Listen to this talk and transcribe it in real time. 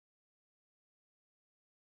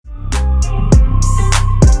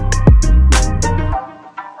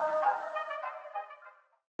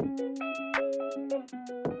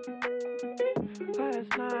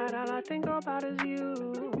about is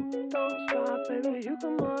you. Don't stop, baby, you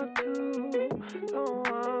come on too. Don't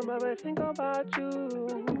want, baby, think about you.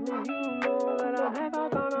 You know that I'm never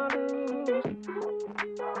gonna lose.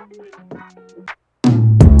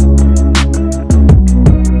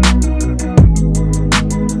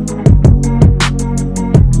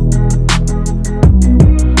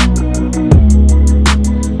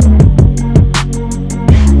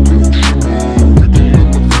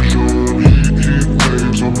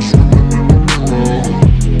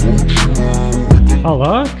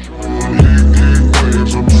 Hello?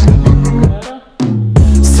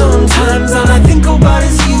 Sometimes all I think about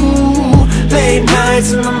is you. Late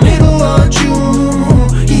nights in the middle of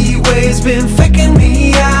June. Heat waves been faking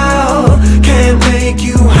me out. Can't make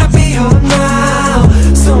you happier now.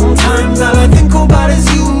 Sometimes all I think about is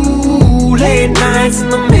you. Late nights in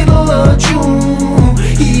the middle of June.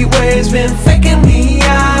 Heat waves been faking me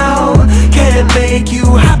out. Can't make you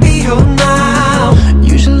happier now.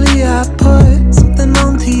 Usually I put something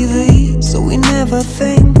on TV, so we never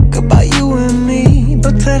think about you and me.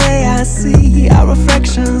 But today I see our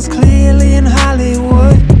reflections clearly in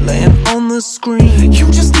Hollywood, laying on the screen.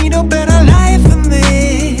 You just need a better life than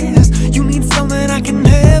this. You need something I can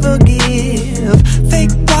never give.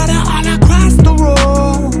 Fake water all across the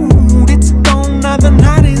road. It's gone now, the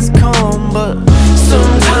night is come. But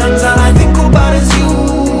sometimes all I think about is you.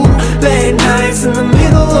 Late nights in the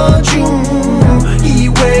middle of June. Heat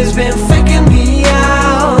waves been faking me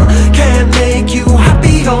out. Can't make you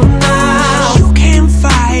happier now. You can't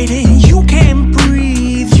fight it, you can't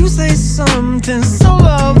breathe. You say something so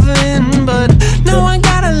loving, but now I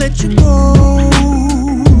gotta let you go.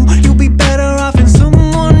 You'll be better off in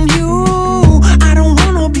someone new. I don't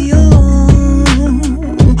wanna be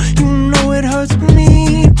alone. You know it hurts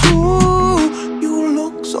me too. You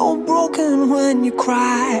look so broken when you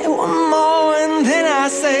cry. One more and then I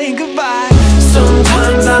say goodbye.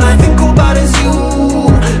 Sometimes all I think about is you.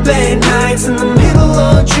 Late nights in the middle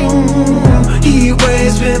of June. Heat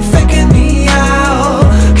waves been faking me out.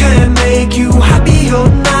 Can't make you happier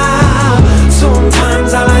now.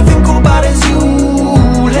 Sometimes all I think about is you.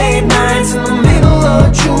 Late nights in the middle of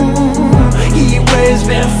June. Heat waves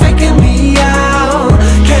been faking me out.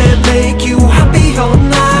 Can't make you happier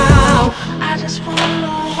now. I just wanna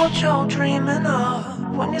know what you're dreaming of.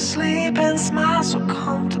 When you sleep and smile so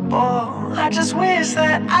comfortable. I just wish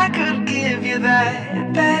that I could give you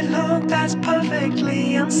that bad look that's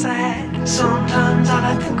perfectly unsaid. Sometimes all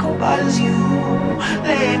I think about is you.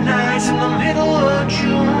 Late nights in the middle of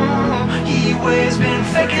June. Heat waves been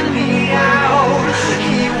faking me out.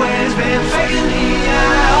 Heat waves been faking me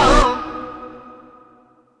out.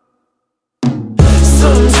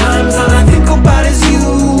 Sometimes all I think about is you.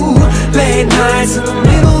 Late nights in the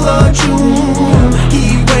middle of June.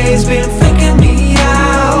 Heat waves been faking me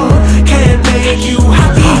out. Can't make you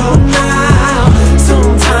happier now.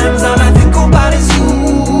 Sometimes all I think about is you.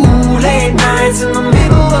 Late nights in the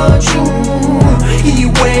middle of June.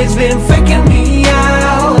 Heat waves been faking me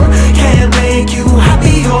out. Can't make you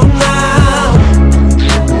happier now.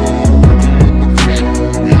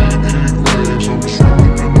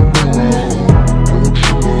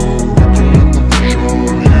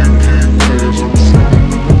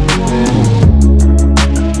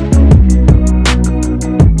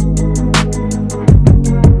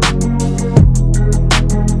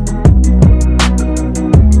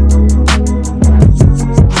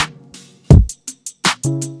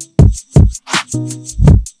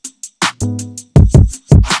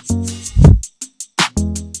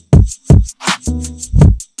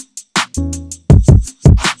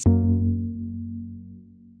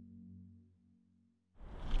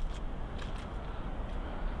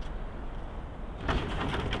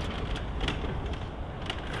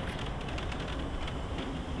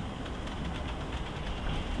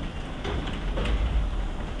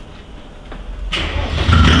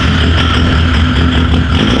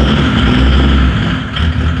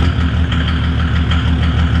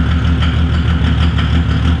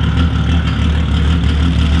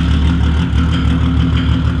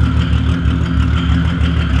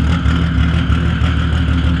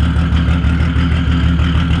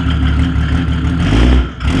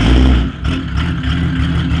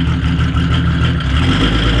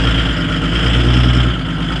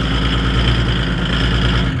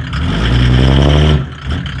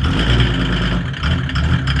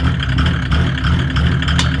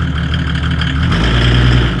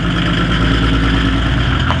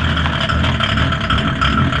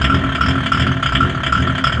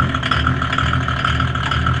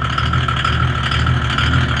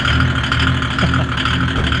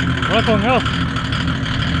 Var det konge, altså?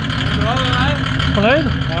 Fornøyd?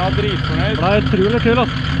 Ja. Ja, dritfornøyd. Det er utrolig kul,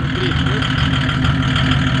 altså. Dritkul.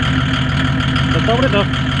 Dette har blitt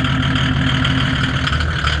tøft.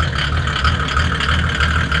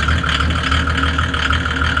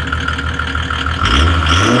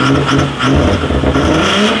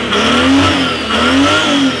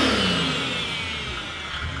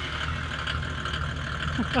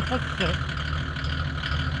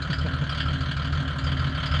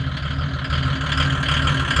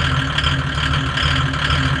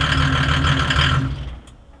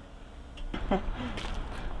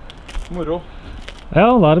 Moro.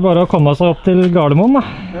 Ja, da er det bare å komme seg opp til Gardermoen da.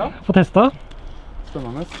 Ja. Få testa.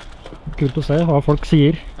 Spennende. Kult å se hva folk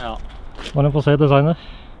sier. Ja. Når de får se designet.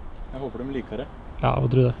 Jeg håper de liker det. Ja,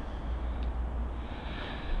 jeg tror det.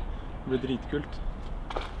 Det blir dritkult.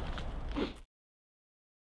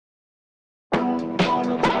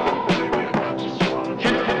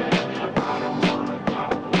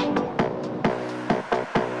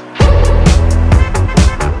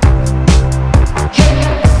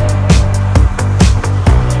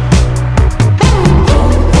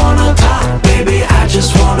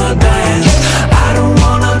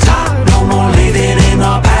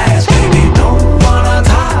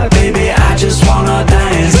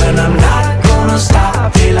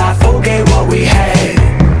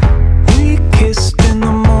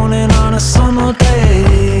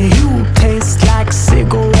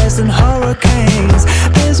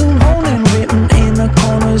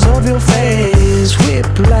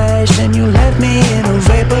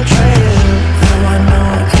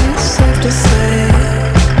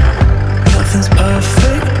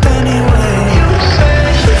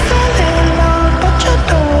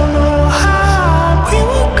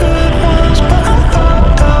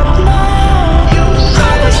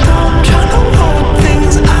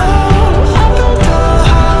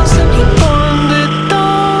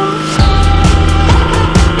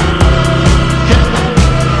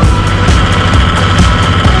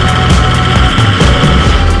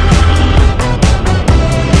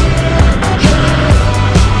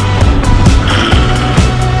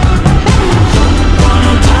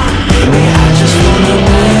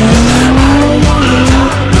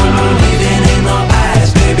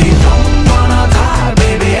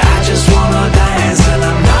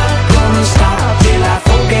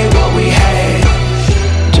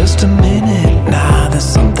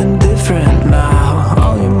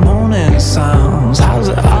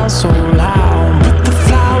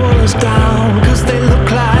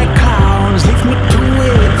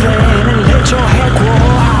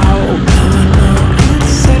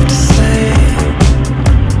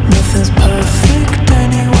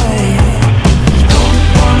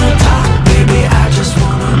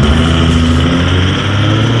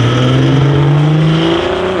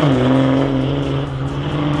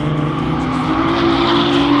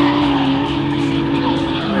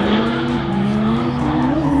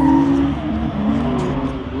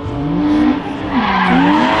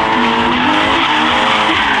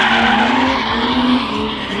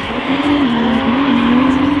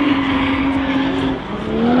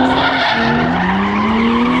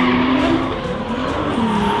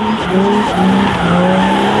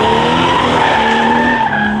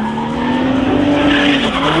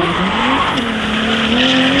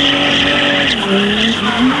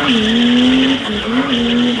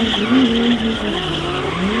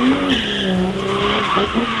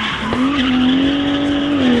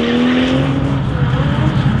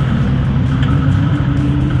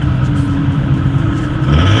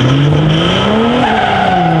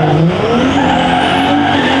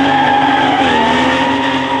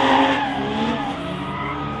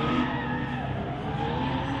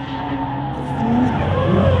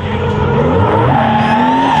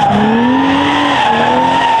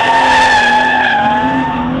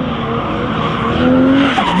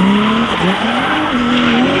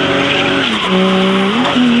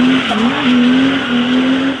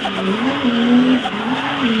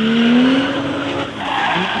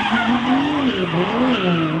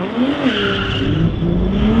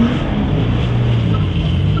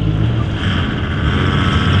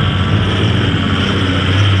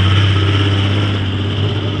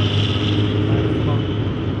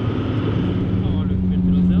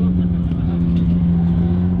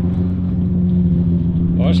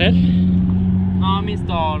 Hva skjer? Ja,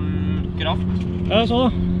 mistet all kraft. Ja, jeg så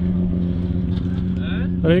det.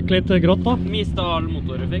 Det gikk litt grått da. Mistet all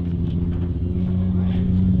motoreffekt.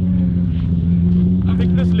 Jeg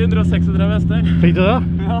fikk plutselig 136 hester. Fikk du det?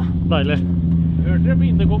 Ja. Deilig. Hørte det på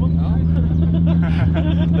intercomen. Ja.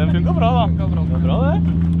 Den funket bra da. Det er bra det.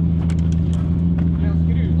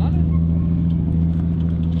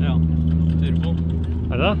 Ja, turbo.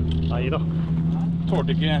 Er det? Neida.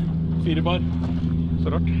 Tålte ikke 4 bar. Så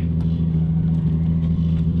rart.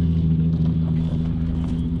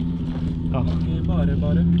 Ja.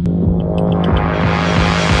 Bare.